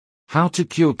How to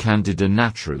cure Candida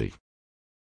naturally.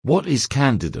 What is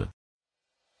Candida?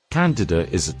 Candida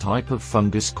is a type of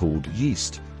fungus called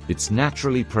yeast. It's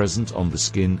naturally present on the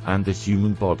skin and the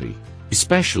human body,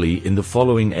 especially in the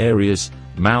following areas: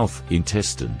 mouth,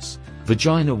 intestines,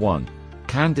 vagina. 1.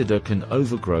 Candida can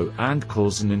overgrow and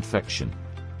cause an infection.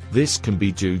 This can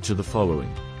be due to the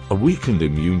following: a weakened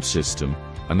immune system,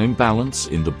 an imbalance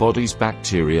in the body's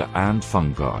bacteria and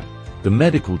fungi. The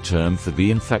medical term for the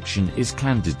infection is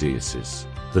candidiasis.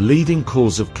 The leading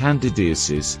cause of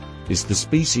candidiasis is the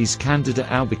species Candida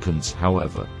albicans.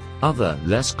 However, other,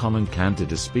 less common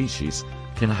Candida species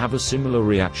can have a similar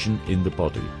reaction in the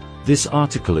body. This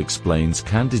article explains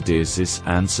candidiasis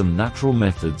and some natural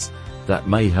methods that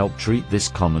may help treat this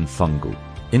common fungal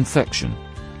infection.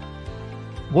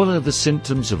 What are the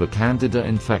symptoms of a Candida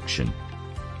infection?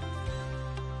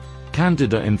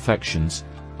 Candida infections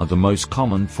are the most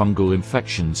common fungal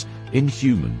infections in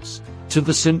humans.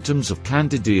 The symptoms of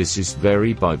candidiasis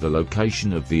vary by the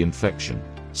location of the infection.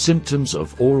 Symptoms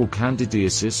of oral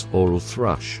candidiasis, oral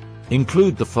thrush,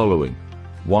 include the following: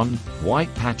 1.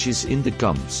 White patches in the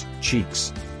gums,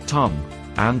 cheeks, tongue,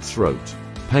 and throat.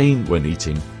 Pain when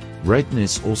eating,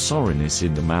 redness or soreness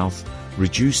in the mouth,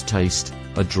 reduced taste,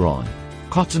 a dry,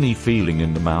 cottony feeling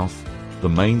in the mouth. The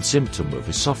main symptom of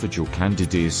esophageal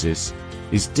candidiasis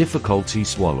is difficulty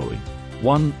swallowing.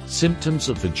 1. Symptoms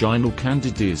of vaginal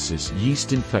candidiasis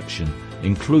yeast infection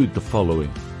include the following: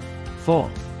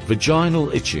 4. Vaginal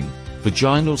itching,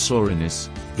 vaginal soreness,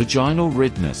 vaginal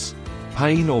redness,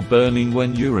 pain or burning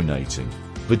when urinating,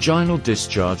 vaginal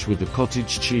discharge with a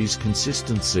cottage cheese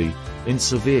consistency. In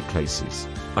severe cases,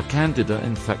 a Candida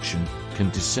infection can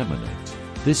disseminate.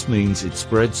 This means it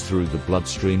spreads through the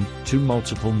bloodstream to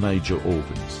multiple major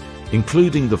organs,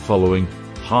 including the following: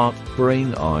 heart,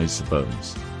 brain, eyes,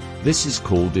 bones. This is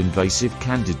called invasive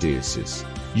candidiasis,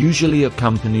 usually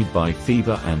accompanied by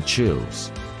fever and chills.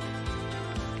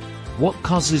 What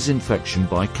causes infection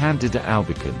by Candida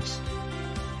albicans?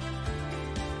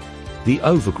 The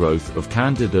overgrowth of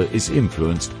Candida is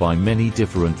influenced by many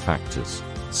different factors,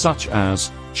 such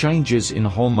as changes in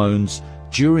hormones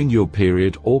during your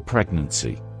period or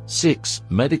pregnancy. 6.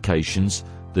 Medications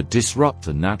that disrupt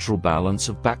the natural balance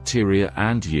of bacteria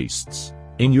and yeasts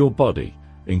in your body,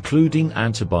 including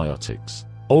antibiotics,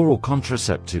 oral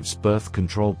contraceptives, birth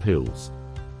control pills.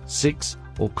 6.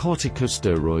 Or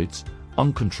corticosteroids,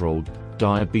 uncontrolled,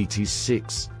 diabetes.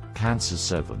 6. Cancer.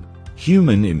 7.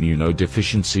 Human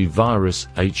immunodeficiency virus,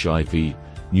 HIV,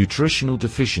 nutritional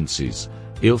deficiencies,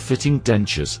 ill-fitting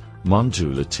dentures,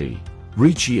 Mondula T,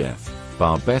 Ricci F,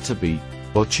 Barbetta B,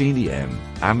 Bocchini M,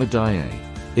 Amidai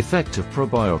A. Effect of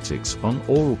probiotics on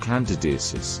oral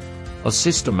candidiasis. A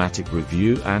systematic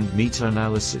review and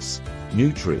meta-analysis.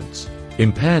 Nutrients.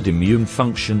 Impaired immune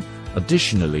function.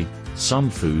 Additionally, some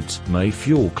foods may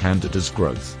fuel Candida's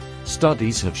growth.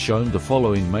 Studies have shown the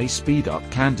following may speed up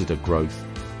Candida growth: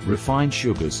 refined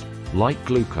sugars, like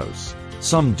glucose,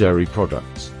 some dairy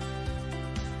products.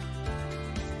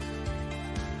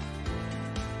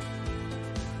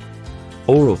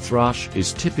 Oral thrush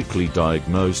is typically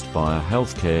diagnosed by a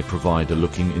healthcare provider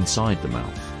looking inside the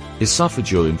mouth.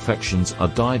 Esophageal infections are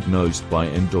diagnosed by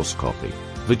endoscopy.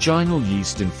 Vaginal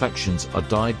yeast infections are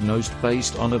diagnosed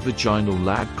based on a vaginal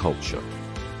lab culture.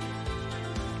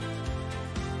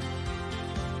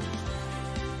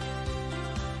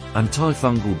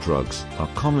 Antifungal drugs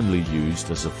are commonly used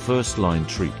as a first-line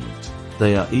treatment.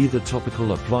 They are either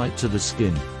topical applied to the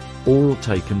skin, oral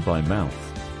taken by mouth,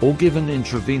 or given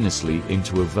intravenously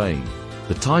into a vein.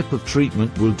 The type of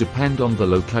treatment will depend on the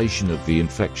location of the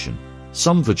infection.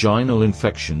 Some vaginal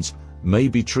infections may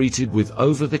be treated with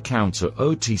over-the-counter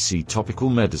OTC topical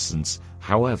medicines.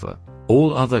 However,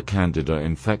 all other Candida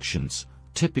infections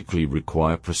typically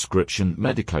require prescription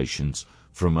medications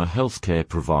from a healthcare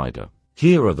provider.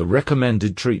 Here are the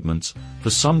recommended treatments for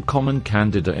some common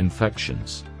Candida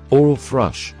infections. Oral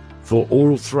thrush. For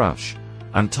oral thrush,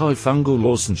 antifungal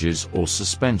lozenges or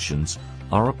suspensions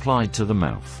are applied to the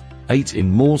mouth. 8. In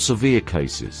more severe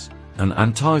cases, an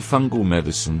antifungal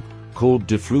medicine called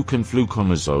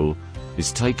difluconazole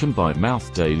is taken by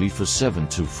mouth daily for 7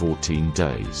 to 14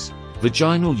 days.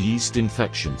 Vaginal yeast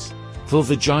infections. For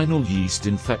vaginal yeast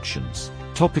infections,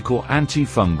 topical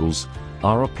antifungals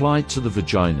are applied to the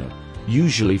vagina,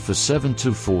 usually for 7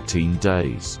 to 14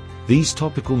 days. These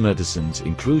topical medicines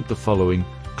include the following: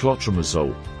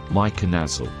 clotrimazole,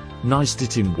 miconazole,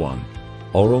 nystatin 1.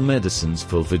 Oral medicines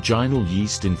for vaginal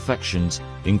yeast infections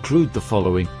include the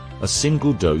following: a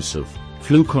single dose of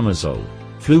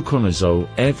fluconazole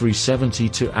every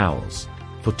 72 hours,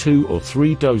 for 2 or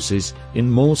 3 doses in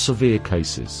more severe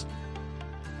cases.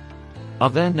 Are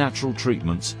there natural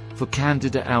treatments for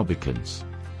Candida albicans?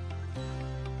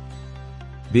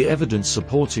 The evidence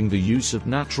supporting the use of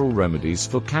natural remedies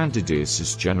for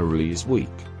candidiasis generally is weak.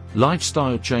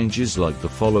 Lifestyle changes like the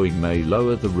following may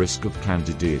lower the risk of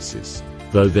candidiasis,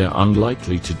 though they're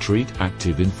unlikely to treat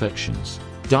active infections.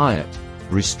 Diet: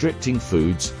 restricting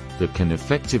foods that can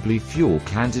effectively fuel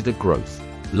candida growth,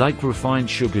 like refined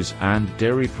sugars and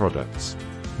dairy products,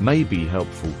 may be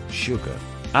helpful. Sugar,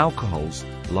 alcohols,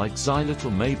 like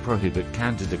xylitol may prohibit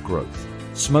candida growth.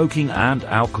 Smoking and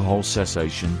alcohol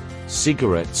cessation: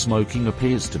 cigarette smoking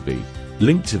appears to be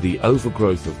linked to the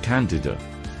overgrowth of candida.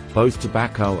 Both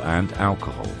tobacco and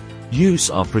alcohol use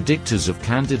are predictors of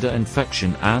candida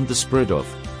infection and the spread of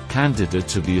candida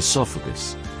to the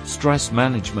esophagus. Stress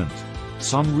management: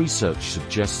 some research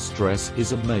suggests stress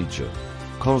is a major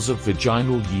cause of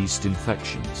vaginal yeast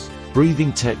infections.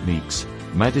 Breathing techniques,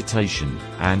 meditation,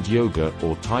 and yoga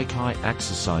or Tai Chi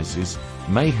exercises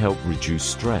may help reduce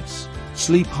stress.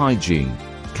 Sleep hygiene: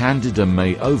 candida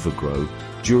may overgrow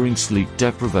during sleep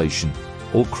deprivation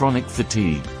or chronic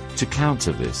fatigue. To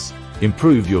counter this,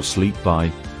 improve your sleep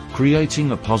by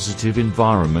creating a positive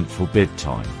environment for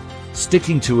bedtime,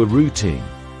 sticking to a routine,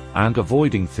 and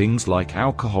avoiding things like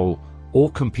alcohol or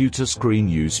computer screen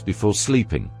use before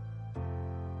sleeping.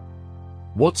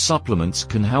 What supplements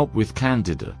can help with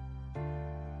candida?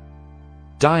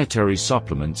 Dietary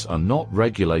supplements are not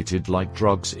regulated like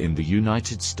drugs in the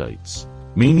United States,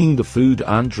 meaning the Food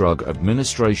and Drug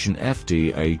Administration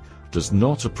 (FDA) does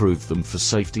not approve them for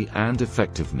safety and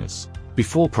effectiveness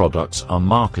before products are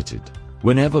marketed.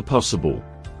 Whenever possible,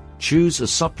 choose a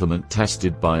supplement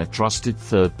tested by a trusted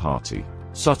third party,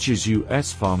 such as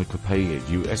US Pharmacopeia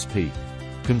USP,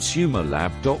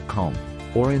 ConsumerLab.com,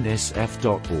 or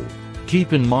NSF.org.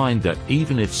 Keep in mind that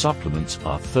even if supplements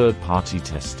are third-party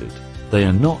tested, they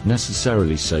are not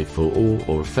necessarily safe for all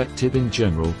or effective in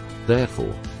general.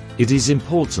 Therefore, it is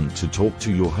important to talk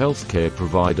to your healthcare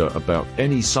provider about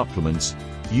any supplements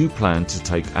you plan to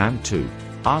take and to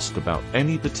ask about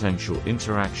any potential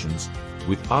interactions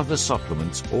with other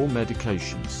supplements or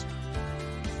medications.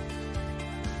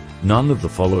 None of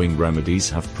the following remedies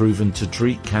have proven to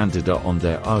treat candida on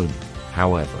their own.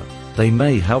 However, they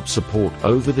may help support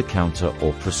over-the-counter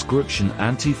or prescription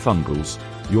antifungals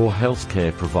your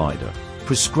healthcare provider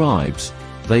prescribes.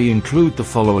 They include the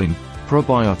following: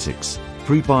 probiotics,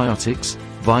 prebiotics,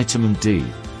 vitamin D,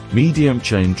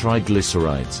 medium-chain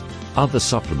triglycerides, other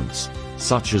supplements,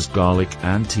 such as garlic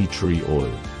and tea tree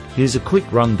oil. Here's a quick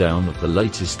rundown of the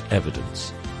latest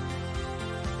evidence.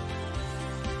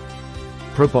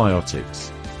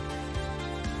 Probiotics.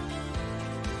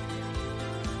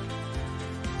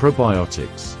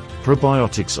 Probiotics.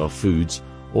 Probiotics are foods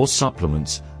or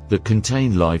supplements that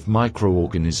contain live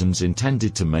microorganisms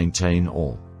intended to maintain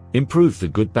or improve the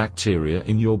good bacteria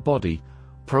in your body.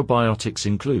 Probiotics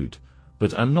include,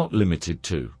 but are not limited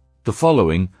to, the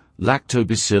following: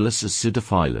 Lactobacillus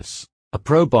acidophilus, a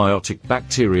probiotic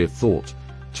bacteria thought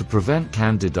to prevent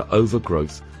candida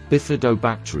overgrowth.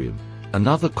 Bifidobacterium,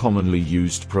 another commonly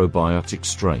used probiotic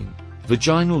strain.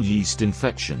 Vaginal yeast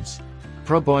infections.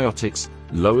 Probiotics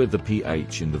lower the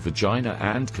pH in the vagina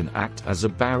and can act as a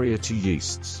barrier to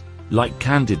yeasts, like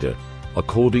candida.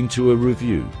 According to a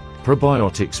review,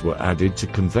 probiotics were added to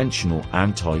conventional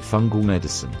antifungal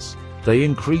medicines. They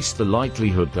increased the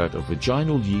likelihood that a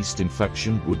vaginal yeast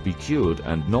infection would be cured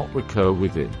and not recur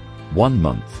within 1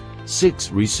 month.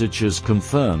 6 researchers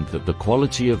confirmed that the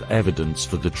quality of evidence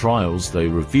for the trials they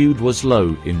reviewed was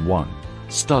low. In one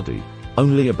study,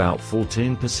 only about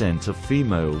 14% of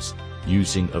females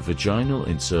using a vaginal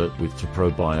insert with 2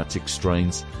 probiotic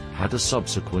strains had a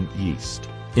subsequent yeast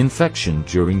infection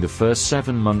during the first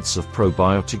 7 months of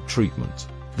probiotic treatment.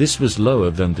 This was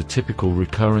lower than the typical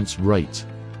recurrence rate,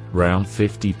 around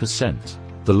 50%.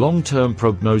 The long-term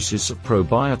prognosis of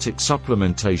probiotic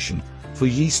supplementation for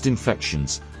yeast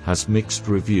infections has mixed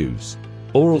reviews.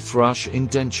 Oral thrush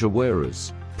indenture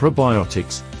wearers.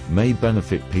 Probiotics may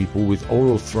benefit people with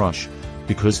oral thrush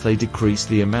because they decrease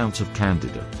the amount of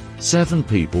candida. 7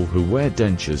 people who wear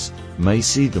dentures may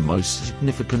see the most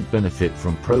significant benefit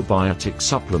from probiotic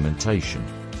supplementation.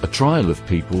 A trial of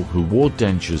people who wore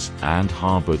dentures and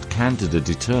harbored candida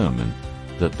determined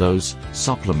that those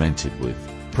supplemented with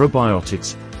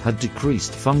probiotics had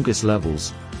decreased fungus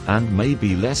levels and may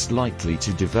be less likely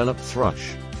to develop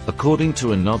thrush. According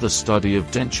to another study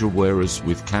of denture wearers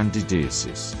with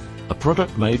candidiasis, a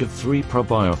product made of 3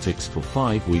 probiotics for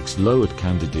 5 weeks lowered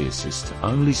candidiasis to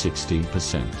only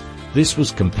 16%. This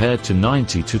was compared to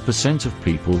 92% of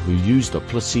people who used a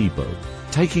placebo.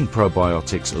 Taking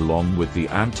probiotics along with the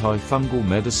antifungal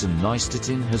medicine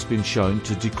nystatin has been shown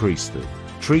to decrease the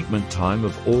Treatment time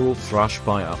of oral thrush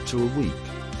by up to a week.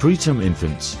 Preterm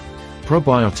infants.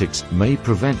 Probiotics may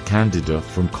prevent Candida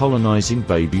from colonizing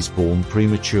babies born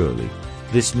prematurely.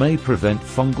 This may prevent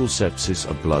fungal sepsis,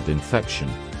 a blood infection,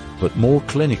 but more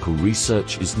clinical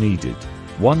research is needed.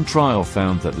 One trial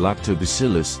found that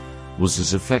lactobacillus was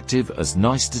as effective as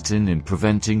nystatin in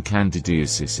preventing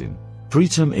candidiasis in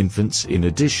preterm infants in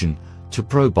addition to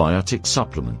probiotic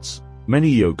supplements.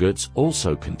 Many yogurts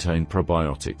also contain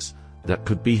probiotics that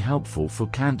could be helpful for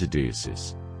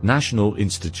candidiasis. National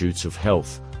Institutes of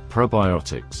Health,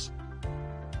 probiotics.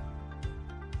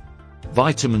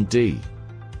 Vitamin D.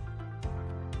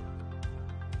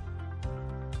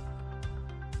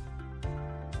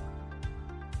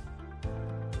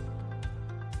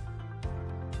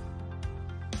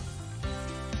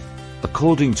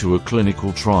 According to a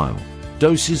clinical trial,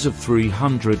 doses of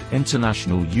 300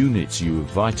 international units of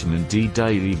vitamin D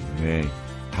daily may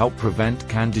help prevent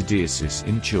candidiasis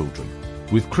in children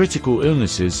with critical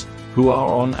illnesses who are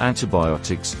on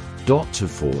antibiotics. To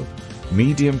forward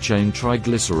medium-chain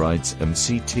triglycerides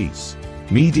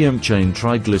MCTs. Medium-chain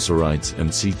triglycerides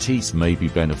MCTs may be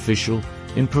beneficial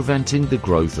in preventing the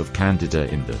growth of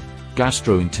Candida in the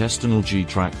gastrointestinal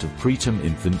tract of preterm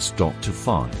infants. To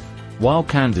 5. While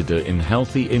Candida in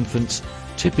healthy infants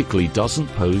typically doesn't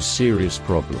pose serious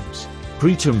problems,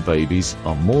 preterm babies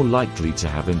are more likely to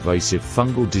have invasive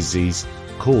fungal disease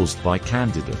caused by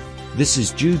Candida. This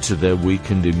is due to their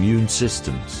weakened immune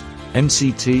systems.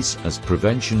 MCTs as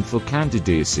prevention for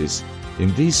candidiasis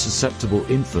in these susceptible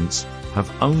infants have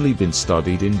only been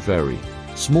studied in very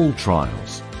small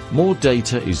trials. More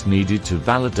data is needed to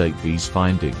validate these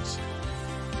findings.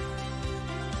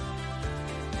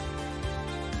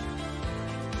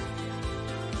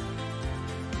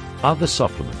 Other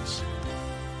supplements.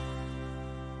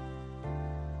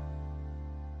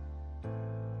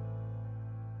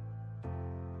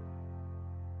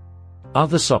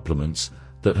 Other supplements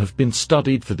that have been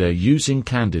studied for their use in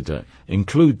Candida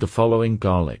include the following: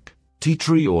 garlic, tea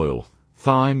tree oil,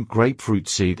 thyme, grapefruit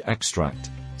seed extract,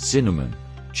 cinnamon,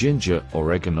 ginger,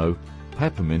 oregano,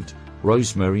 peppermint,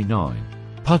 rosemary 9,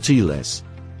 putty-less,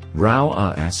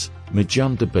 rau-rs,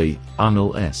 majunda b,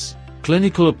 unal-s.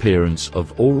 Clinical appearance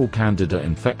of oral Candida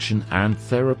infection and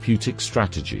therapeutic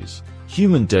strategies.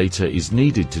 Human data is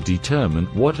needed to determine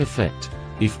what effect,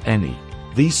 if any,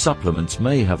 these supplements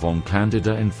may have on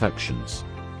Candida infections.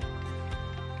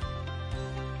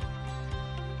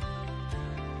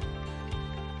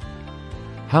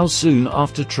 How soon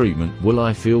after treatment will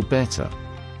I feel better?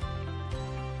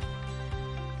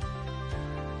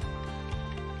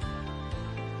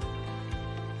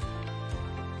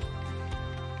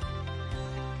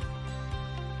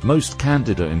 Most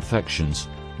Candida infections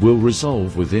will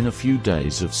resolve within a few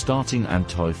days of starting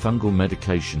antifungal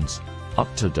medications.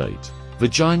 Up to date.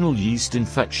 Vaginal yeast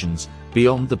infections,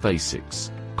 beyond the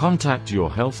basics. Contact your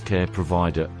healthcare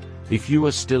provider if you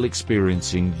are still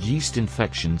experiencing yeast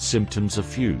infection symptoms a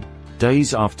few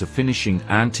days after finishing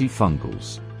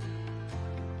antifungals.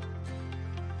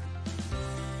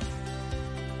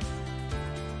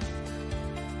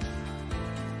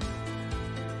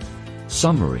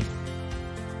 Summary.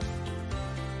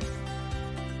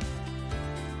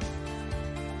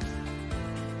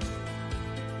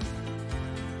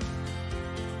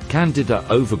 Candida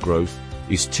overgrowth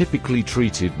is typically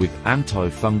treated with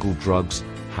antifungal drugs.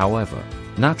 However,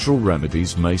 natural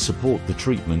remedies may support the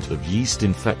treatment of yeast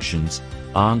infections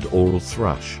and oral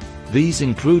thrush. These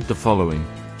include the following: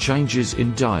 changes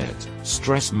in diet,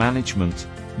 stress management,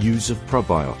 use of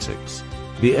probiotics.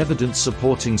 The evidence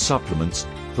supporting supplements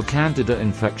for Candida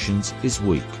infections is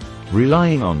weak.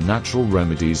 Relying on natural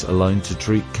remedies alone to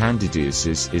treat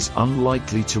candidiasis is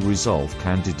unlikely to resolve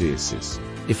candidiasis.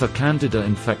 If a Candida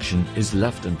infection is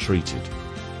left untreated,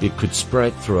 it could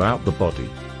spread throughout the body.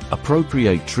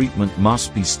 Appropriate treatment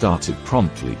must be started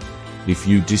promptly. If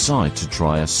you decide to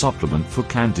try a supplement for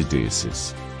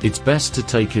candidiasis, it's best to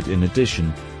take it in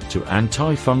addition to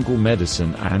antifungal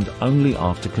medicine and only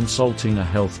after consulting a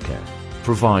healthcare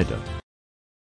provider.